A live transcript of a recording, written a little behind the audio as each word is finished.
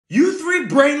angry,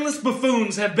 brainless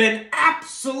buffoons have been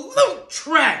absolute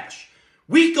trash.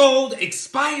 Week-old,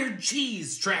 expired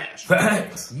cheese trash.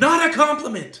 Thanks. Not a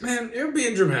compliment. Man, you're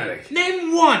being dramatic.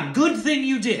 Name one good thing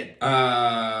you did.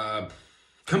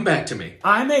 Come back to me.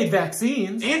 I made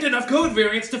vaccines. And enough code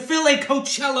variants to fill a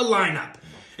Coachella lineup.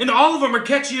 And all of them are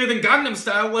catchier than Gangnam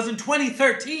Style was in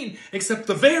 2013, except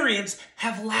the variants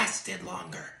have lasted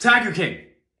longer. Tiger King.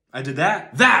 I did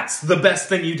that. That's the best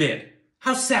thing you did.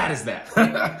 How sad is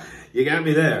that? You got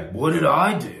me there. What did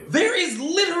I do? There is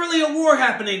literally a war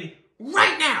happening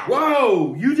right now.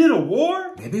 Whoa, you did a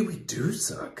war? Maybe we do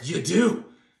suck. You do.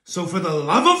 So for the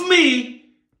love of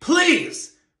me,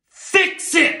 please,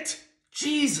 fix it.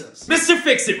 Jesus. Mr.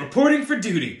 Fix-It reporting for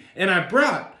duty, and I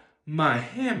brought my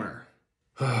hammer.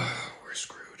 We're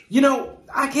screwed. You know,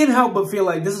 I can't help but feel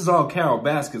like this is all Carol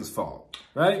Baskin's fault,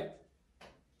 right?